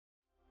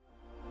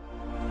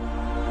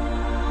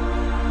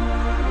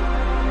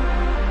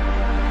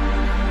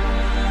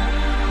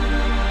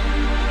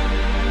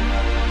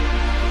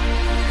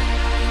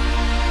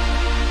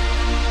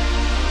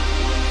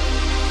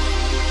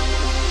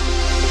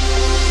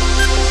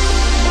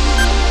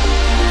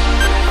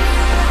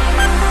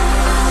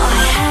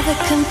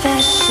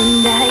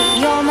confession that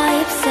you're my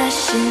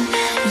obsession.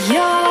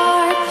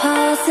 You're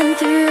pulsing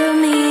through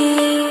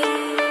me.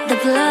 The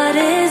blood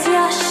is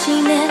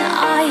rushing and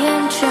I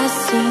am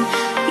trusting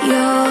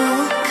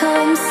you'll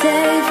come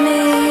save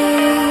me.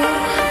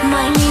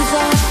 My knees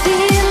are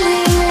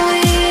feeling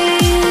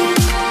weak.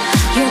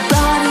 Your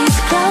body's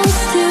close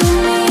to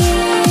me.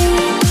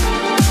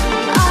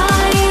 I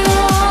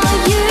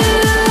want you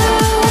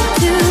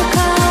to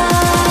come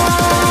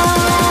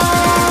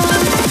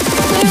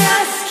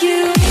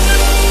rescue me.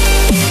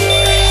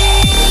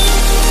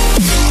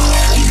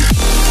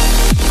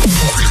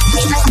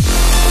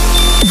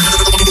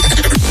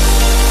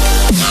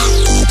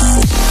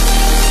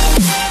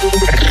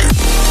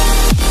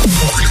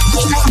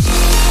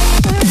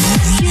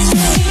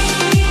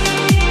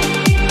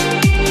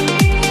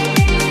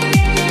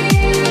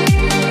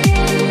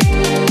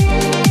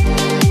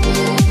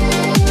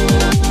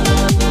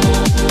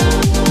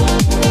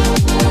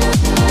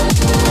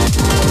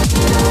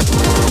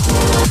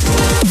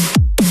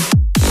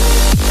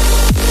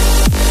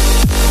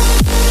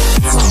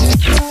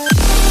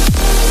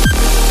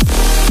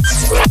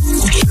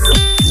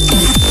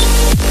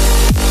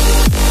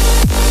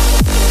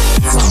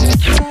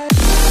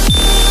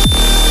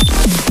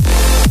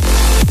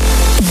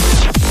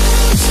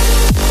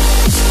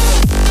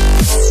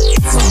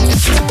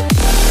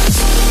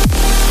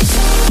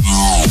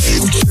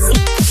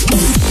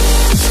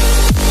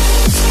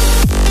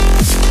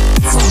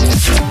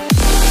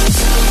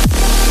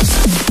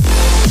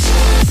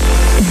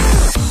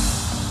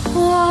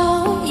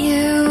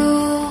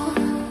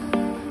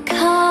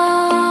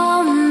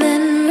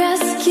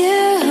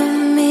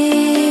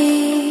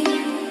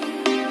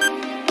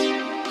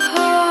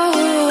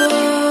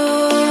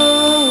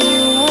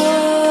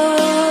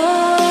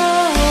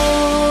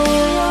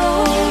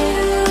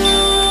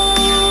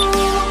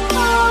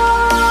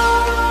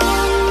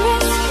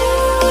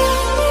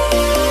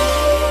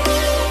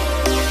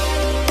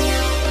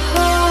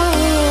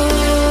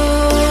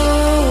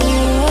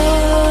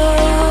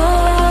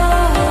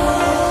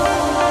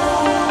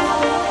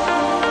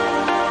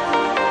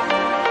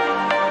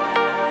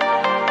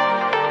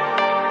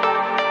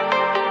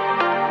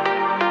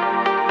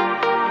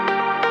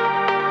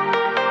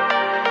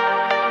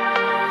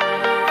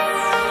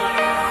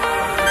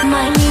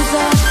 My knees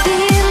are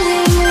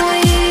feeling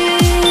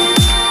weak.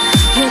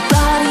 Your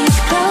body's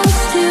close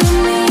to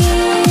me.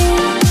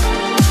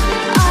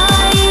 I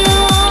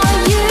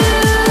want you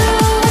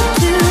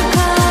to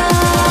come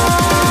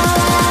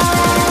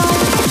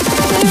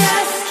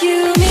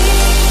rescue me.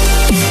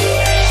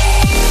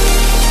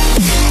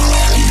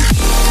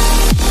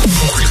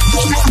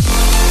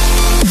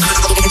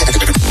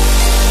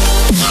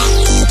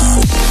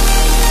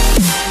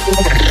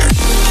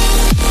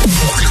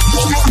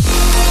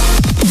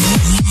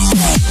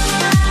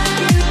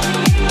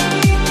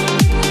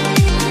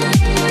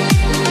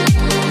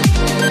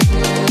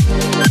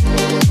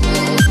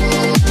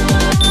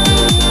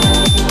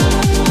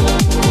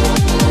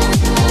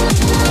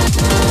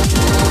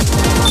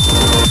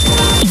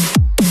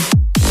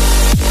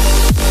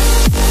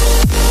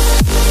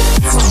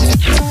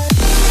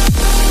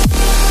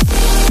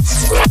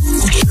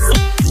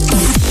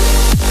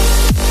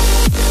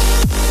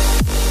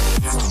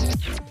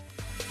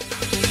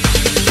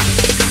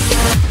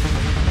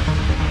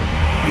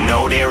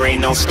 No, there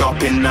ain't no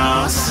stopping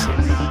us.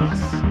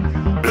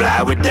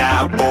 Fly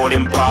without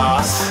boarding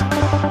pass.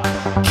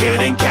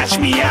 Couldn't catch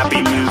me, I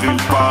be moving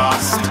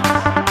fast.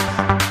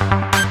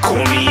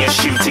 Call me a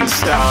shooting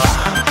star.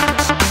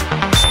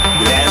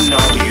 Let 'em know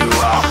who you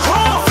are.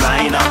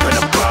 Flying up in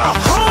a bar.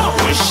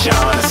 Wish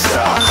on a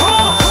star.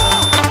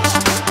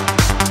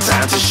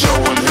 Time to show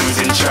 'em who's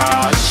in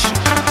charge.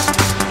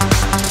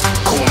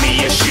 Call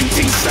me a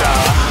shooting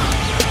star.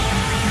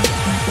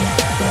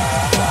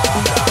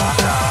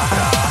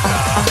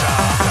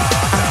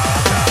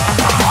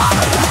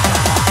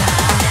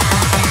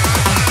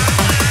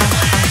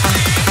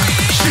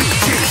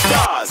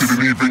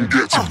 Didn't even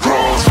get to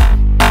cross.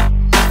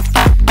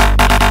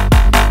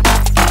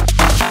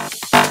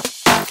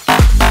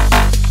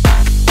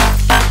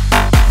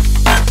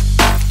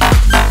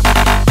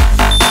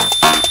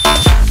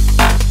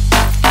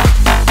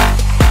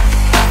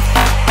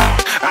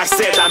 I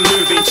said I'm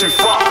moving too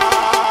far.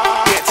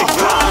 Get to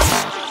glass.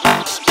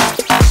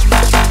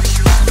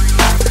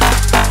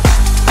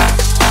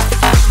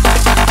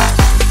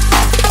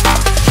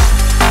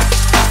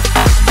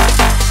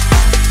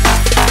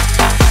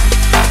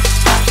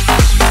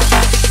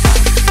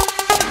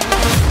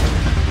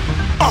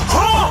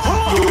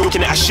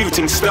 Looking at a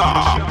shooting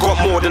star. Got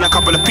more than a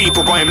couple of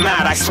people going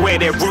mad. I swear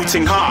they're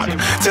rooting hard.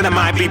 Tell them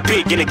I'd be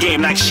big in the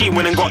game like she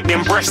went and got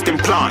them breast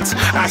implants.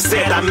 I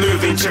said I'm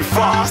moving too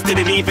fast.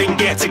 Didn't even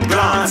get to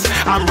glance.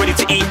 I'm ready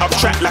to eat up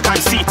track like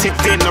I'm seated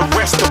in a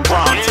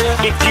restaurant.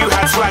 If you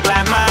had swag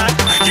like mine,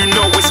 you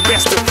know it's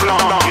best to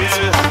flaunt.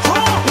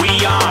 We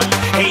aren't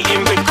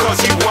hating because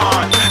you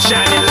aren't.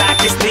 Shining like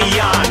it's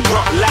neon.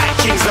 Rock like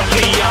kings of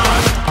Leon.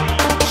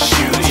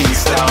 Shooting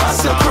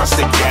stars across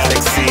the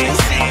galaxy.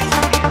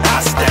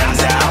 I stand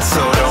out,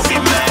 so don't be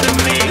mad at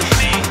me.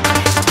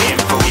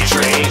 Info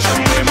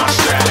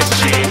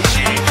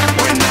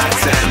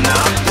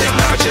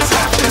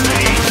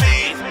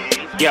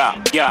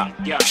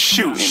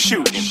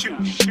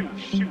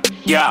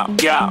Yeah,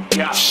 yeah,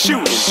 yeah,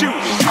 shooting, shooting.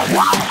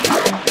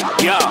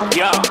 Yeah,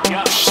 yeah,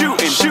 yeah,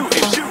 shooting,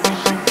 shooting.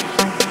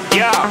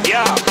 Yeah,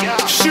 yeah, yeah,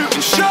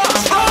 shooting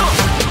shots.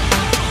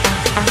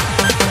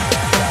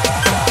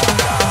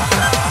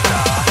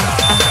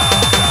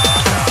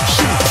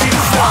 Shooting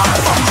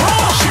stars,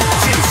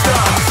 shooting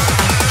stars,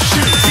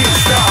 shooting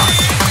stars,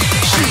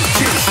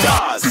 shooting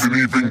stars. Didn't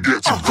even get